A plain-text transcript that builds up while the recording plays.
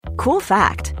Cool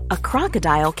fact, a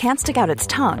crocodile can't stick out its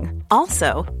tongue.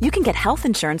 Also, you can get health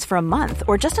insurance for a month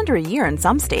or just under a year in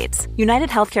some states. United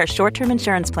Healthcare short-term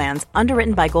insurance plans,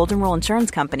 underwritten by Golden Rule Insurance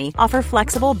Company, offer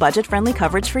flexible, budget-friendly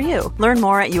coverage for you. Learn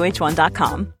more at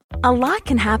uh1.com. A lot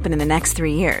can happen in the next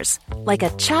 3 years. Like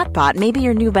a chatbot may be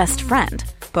your new best friend.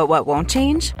 But what won't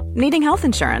change? Needing health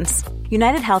insurance.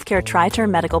 United Healthcare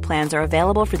Tri-Term Medical Plans are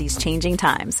available for these changing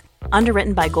times.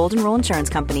 Underwritten by Golden Rule Insurance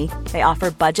Company, they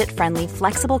offer budget-friendly,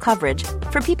 flexible coverage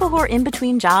for people who are in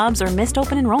between jobs or missed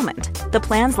open enrollment. The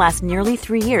plans last nearly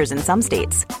 3 years in some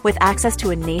states, with access to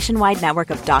a nationwide network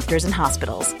of doctors and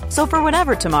hospitals. So for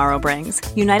whatever tomorrow brings,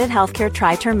 United Healthcare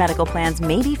Tri-Term Medical Plans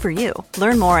may be for you.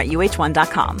 Learn more at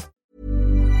uh1.com.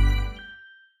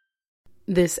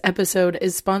 This episode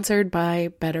is sponsored by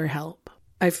BetterHelp.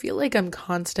 I feel like I'm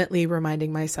constantly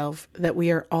reminding myself that we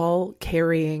are all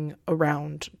carrying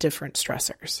around different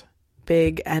stressors,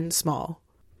 big and small.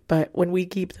 But when we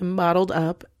keep them bottled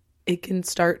up, it can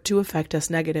start to affect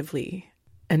us negatively.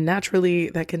 And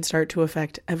naturally, that can start to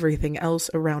affect everything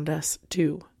else around us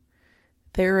too.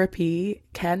 Therapy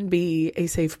can be a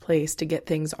safe place to get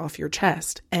things off your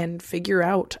chest and figure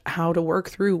out how to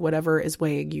work through whatever is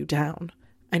weighing you down.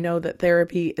 I know that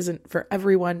therapy isn't for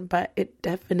everyone, but it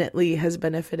definitely has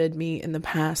benefited me in the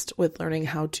past with learning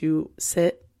how to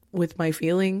sit with my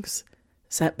feelings,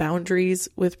 set boundaries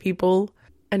with people,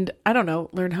 and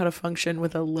learn how to function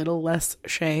with a little less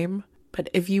shame. But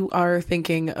if you are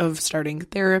thinking of starting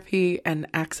therapy and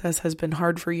access has been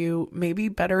hard for you, maybe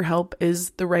BetterHelp is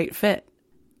the right fit.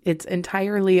 It's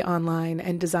entirely online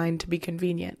and designed to be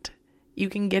convenient. You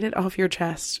can get it off your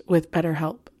chest with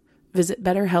BetterHelp. Visit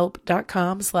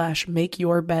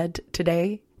BetterHelp.com/makeyourbed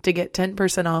today to get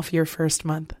 10% off your first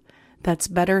month. That's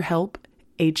BetterHelp,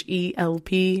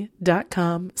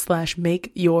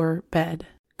 HELP.com/makeyourbed.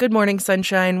 Good morning,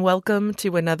 sunshine. Welcome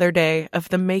to another day of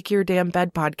the Make Your Damn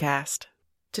Bed podcast.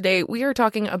 Today, we are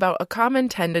talking about a common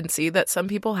tendency that some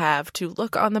people have to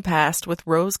look on the past with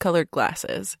rose-colored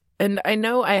glasses. And I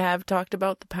know I have talked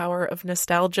about the power of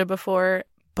nostalgia before,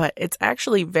 but it's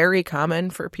actually very common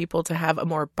for people to have a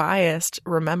more biased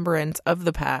remembrance of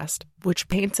the past, which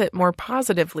paints it more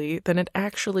positively than it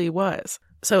actually was.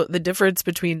 So the difference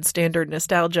between standard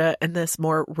nostalgia and this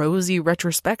more rosy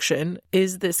retrospection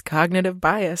is this cognitive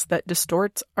bias that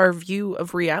distorts our view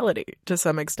of reality to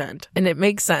some extent. And it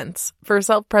makes sense. For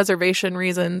self-preservation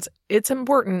reasons, it's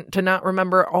important to not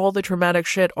remember all the traumatic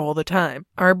shit all the time.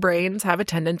 Our brains have a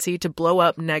tendency to blow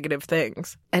up negative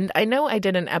things. And I know I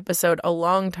did an episode a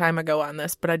long time ago on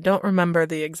this, but I don't remember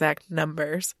the exact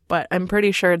numbers. But I'm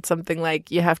pretty sure it's something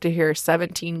like you have to hear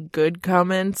 17 good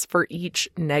comments for each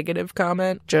negative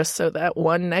comment, just so that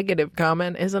one negative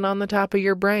comment isn't on the top of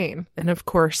your brain. And of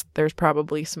course, there's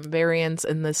probably some variance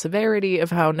in the severity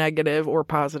of how negative or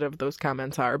positive those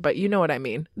comments are, but you know what I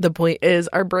mean. The point is,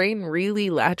 our brain really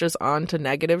latches on to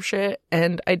negative shit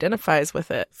and identifies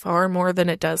with it far more than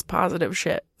it does positive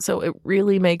shit. So it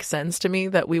really makes sense to me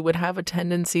that we would have a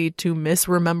tendency to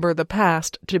misremember the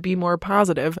past to be more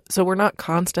positive, so we're not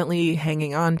constantly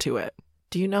hanging on to it.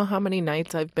 Do you know how many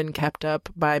nights I've been kept up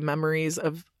by memories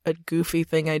of a goofy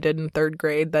thing I did in 3rd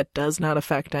grade that does not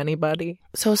affect anybody?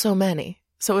 So many.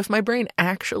 So if my brain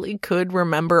actually could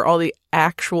remember all the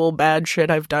actual bad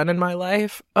shit I've done in my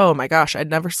life, oh my gosh,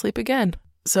 I'd never sleep again.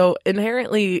 So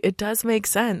inherently, it does make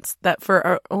sense that for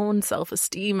our own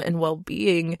self-esteem and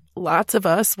well-being, lots of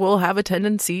us will have a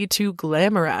tendency to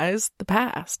glamorize the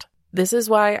past. This is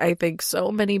why I think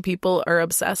so many people are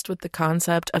obsessed with the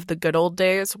concept of the good old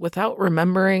days without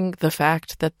remembering the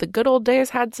fact that the good old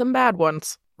days had some bad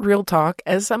ones. Real talk,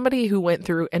 as somebody who went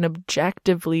through an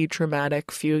objectively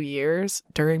traumatic few years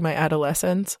during my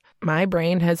adolescence, my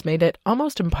brain has made it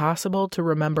almost impossible to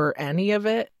remember any of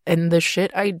it, and the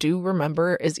shit I do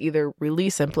remember is either really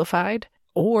simplified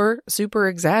or super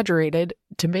exaggerated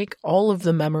to make all of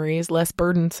the memories less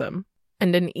burdensome.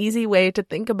 And an easy way to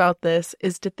think about this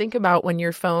is to think about when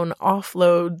your phone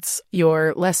offloads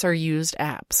your lesser used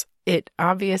apps. It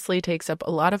obviously takes up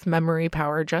a lot of memory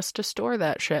power just to store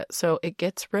that shit, so it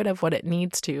gets rid of what it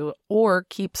needs to or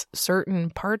keeps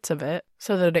certain parts of it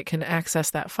so that it can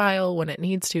access that file when it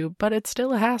needs to, but it's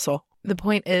still a hassle. The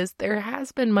point is, there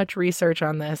has been much research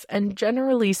on this, and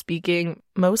generally speaking,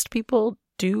 most people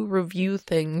do review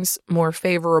things more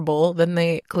favorable than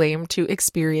they claim to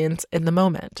experience in the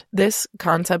moment. This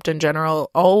concept in general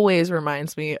always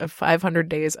reminds me of 500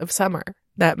 Days of Summer.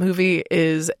 That movie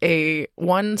is a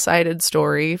one-sided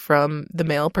story from the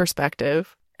male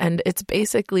perspective, and it's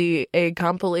basically a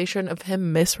compilation of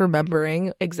him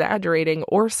misremembering, exaggerating,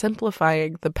 or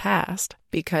simplifying the past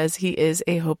because he is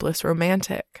a hopeless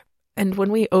romantic. And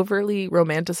when we overly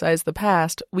romanticize the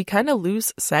past, we kind of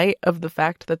lose sight of the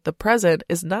fact that the present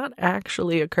is not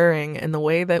actually occurring in the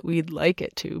way that we'd like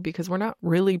it to, because we're not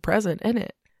really present in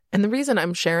it. And the reason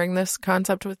I'm sharing this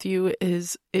concept with you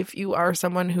is if you are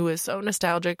someone who is so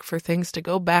nostalgic for things to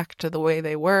go back to the way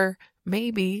they were,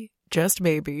 maybe, just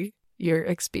maybe, you're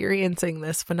experiencing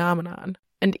this phenomenon.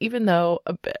 And even though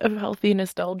a bit of healthy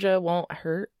nostalgia won't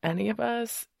hurt any of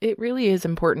us, it really is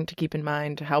important to keep in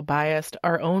mind how biased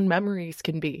our own memories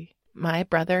can be. My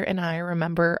brother and I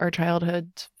remember our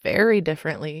childhoods very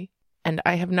differently, and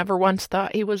I have never once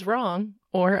thought he was wrong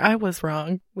or I was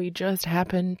wrong. We just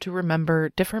happen to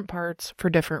remember different parts for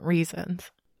different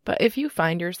reasons. But if you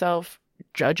find yourself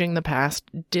judging the past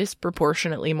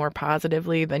disproportionately more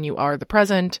positively than you are the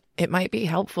present, it might be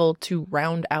helpful to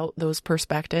round out those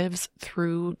perspectives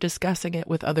through discussing it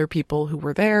with other people who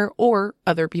were there or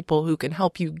other people who can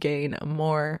help you gain a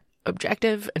more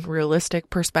objective and realistic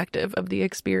perspective of the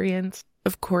experience.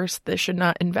 Of course, this should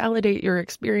not invalidate your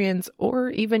experience or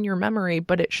even your memory,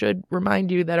 but it should remind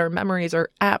you that our memories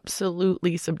are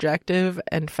absolutely subjective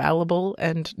and fallible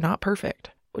and not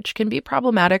perfect, which can be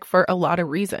problematic for a lot of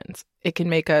reasons. It can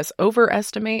make us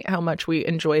overestimate how much we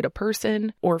enjoyed a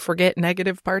person or forget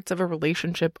negative parts of a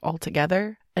relationship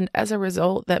altogether. And as a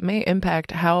result, that may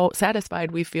impact how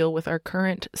satisfied we feel with our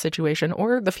current situation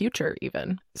or the future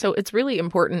even. So it's really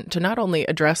important to not only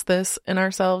address this in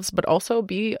ourselves, but also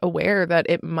be aware that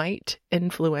it might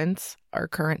influence our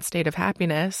current state of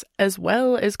happiness, as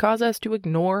well as cause us to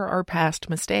ignore our past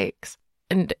mistakes.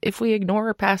 And if we ignore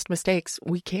our past mistakes,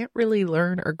 we can't really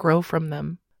learn or grow from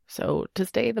them. So to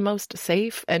stay the most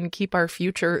safe and keep our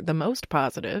future the most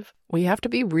positive, we have to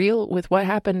be real with what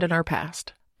happened in our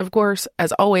past. Of course,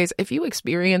 as always, if you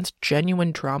experience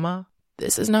genuine trauma,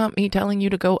 this is not me telling you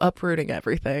to go uprooting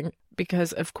everything,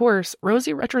 because of course,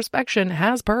 rosy retrospection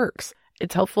has perks.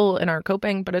 It's helpful in our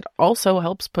coping, but it also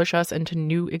helps push us into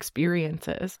new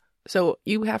experiences. So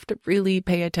you have to really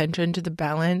pay attention to the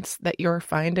balance that you're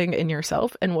finding in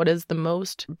yourself and what is the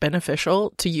most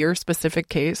beneficial to your specific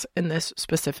case in this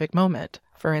specific moment.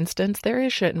 For instance, there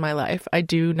is shit in my life I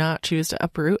do not choose to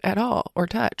uproot at all or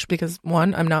touch because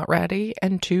 1, I'm not ready,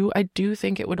 and 2, I do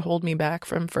think it would hold me back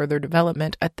from further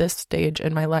development at this stage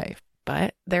in my life.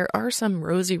 But there are some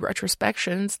rosy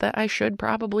retrospections that I should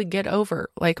probably get over,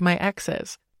 like my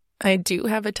exes. I do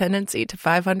have a tendency to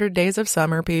 500 Days of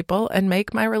Summer people and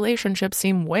make my relationships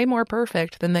seem way more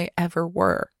perfect than they ever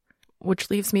were,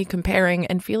 which leaves me comparing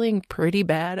and feeling pretty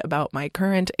bad about my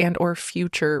current and or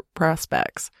future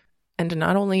prospects. And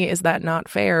not only is that not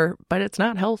fair, but it's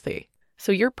not healthy.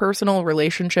 So your personal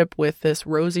relationship with this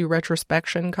rosy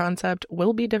retrospection concept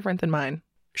will be different than mine.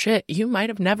 Shit, you might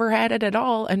have never had it at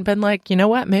all and been like, you know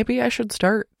what, maybe I should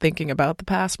start thinking about the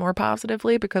past more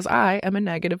positively because I am a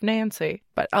negative Nancy.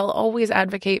 But I'll always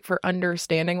advocate for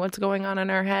understanding what's going on in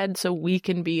our head so we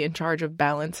can be in charge of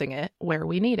balancing it where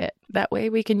we need it. That way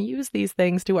we can use these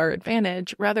things to our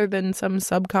advantage rather than some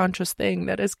subconscious thing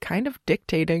that is kind of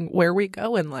dictating where we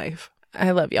go in life.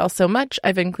 I love y'all so much.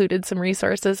 I've included some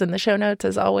resources in the show notes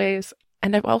as always.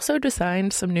 And I've also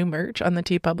designed some new merch on the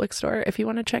TeePublic store if you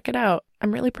want to check it out.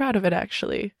 I'm really proud of it,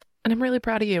 actually. And I'm really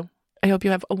proud of you. I hope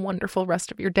you have a wonderful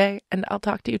rest of your day, and I'll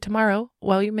talk to you tomorrow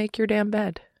while you make your damn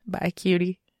bed. Bye,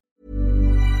 cutie.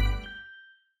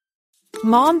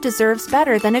 Mom deserves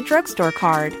better than a drugstore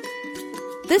card.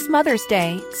 This Mother's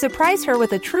Day, surprise her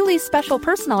with a truly special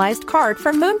personalized card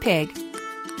from Moonpig.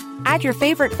 Add your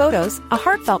favorite photos, a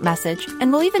heartfelt message,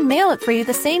 and we'll even mail it for you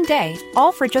the same day,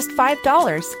 all for just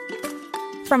 $5.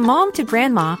 From mom to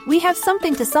grandma, we have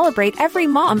something to celebrate every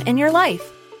mom in your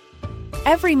life.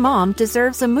 Every mom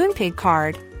deserves a Moonpig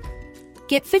card.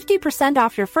 Get 50%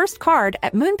 off your first card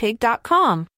at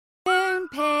Moonpig.com.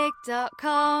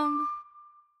 Moonpig.com.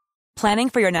 Planning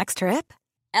for your next trip?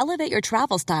 Elevate your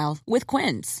travel style with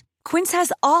Quince. Quince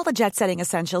has all the jet-setting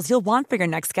essentials you'll want for your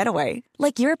next getaway,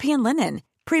 like European linen,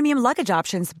 premium luggage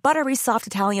options, buttery soft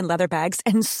Italian leather bags,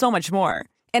 and so much more.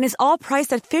 And is all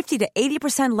priced at 50 to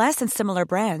 80% less than similar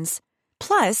brands.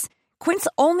 Plus, Quince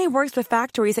only works with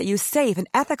factories that use safe and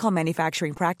ethical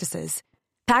manufacturing practices.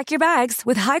 Pack your bags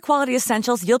with high-quality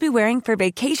essentials you'll be wearing for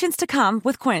vacations to come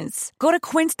with Quince. Go to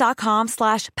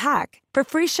quince.com/pack for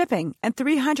free shipping and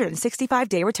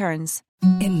 365-day returns.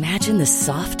 Imagine the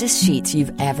softest sheets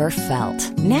you've ever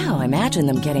felt. Now imagine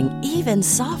them getting even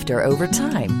softer over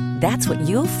time. That's what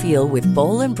you'll feel with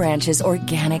Boll & Branch's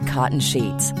organic cotton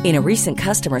sheets. In a recent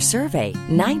customer survey,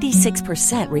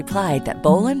 96% replied that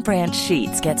Boll & Branch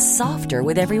sheets get softer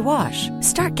with every wash.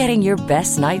 Start getting your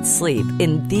best night's sleep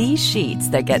in these sheets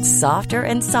that get softer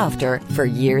and softer for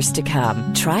years to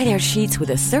come. Try their sheets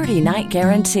with a 30-night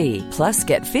guarantee. Plus,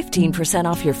 get 15%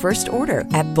 off your first order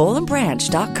at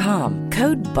bollandbranch.com.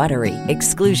 Code BUTTERY.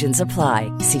 Exclusions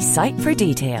apply. See site for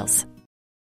details.